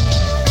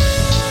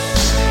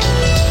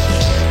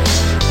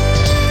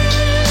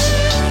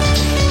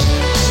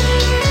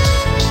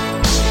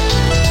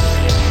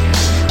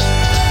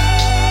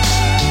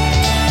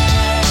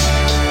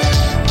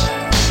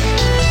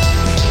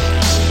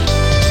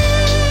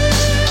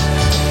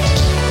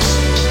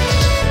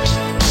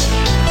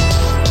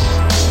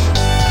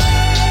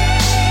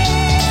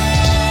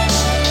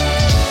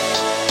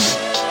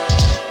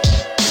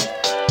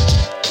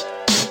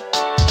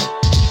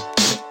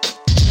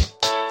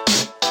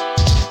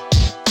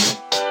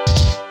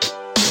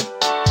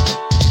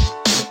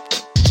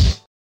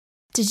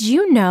 Did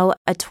you know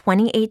a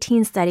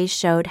 2018 study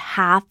showed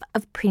half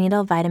of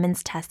prenatal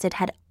vitamins tested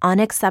had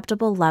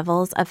unacceptable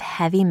levels of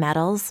heavy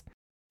metals?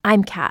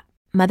 I'm Kat,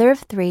 mother of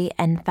 3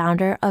 and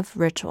founder of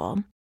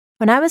Ritual.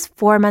 When I was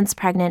 4 months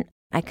pregnant,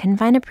 I couldn't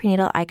find a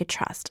prenatal I could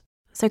trust,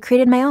 so I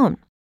created my own.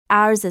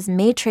 Ours is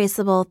made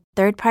traceable,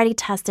 third-party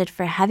tested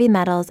for heavy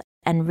metals,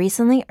 and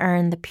recently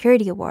earned the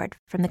Purity Award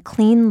from the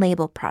Clean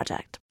Label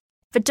Project.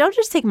 But don't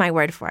just take my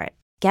word for it.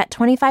 Get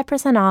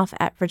 25% off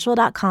at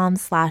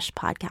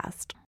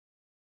ritual.com/podcast.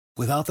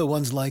 Without the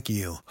ones like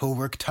you, who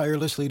work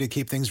tirelessly to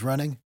keep things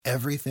running,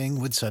 everything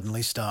would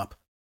suddenly stop.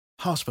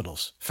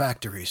 Hospitals,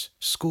 factories,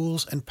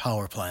 schools, and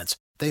power plants,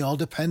 they all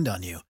depend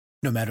on you.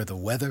 No matter the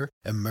weather,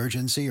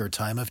 emergency, or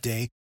time of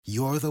day,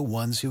 you're the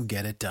ones who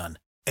get it done.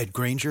 At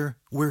Grainger,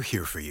 we're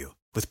here for you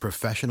with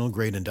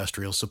professional-grade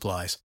industrial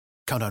supplies.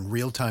 Count on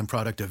real-time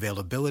product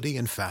availability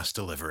and fast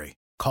delivery.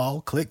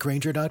 Call, click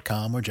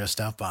Grainger.com, or just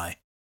stop by.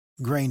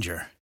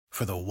 Grainger,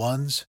 for the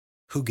ones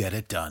who get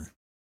it done.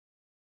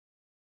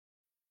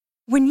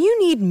 When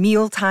you need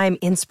mealtime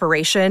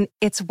inspiration,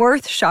 it's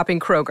worth shopping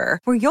Kroger,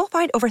 where you'll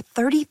find over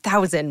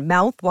 30,000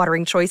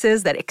 mouth-watering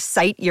choices that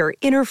excite your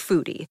inner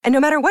foodie. And no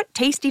matter what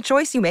tasty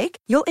choice you make,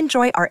 you'll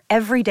enjoy our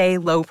everyday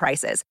low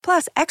prices,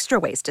 plus extra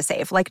ways to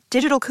save, like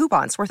digital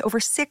coupons worth over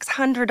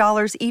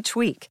 $600 each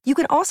week. You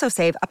can also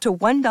save up to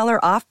 $1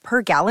 off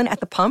per gallon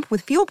at the pump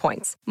with fuel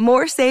points.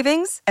 More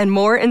savings and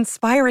more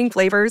inspiring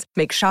flavors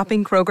make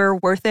shopping Kroger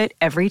worth it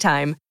every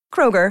time.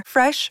 Kroger,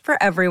 fresh for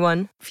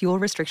everyone. Fuel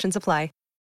restrictions apply.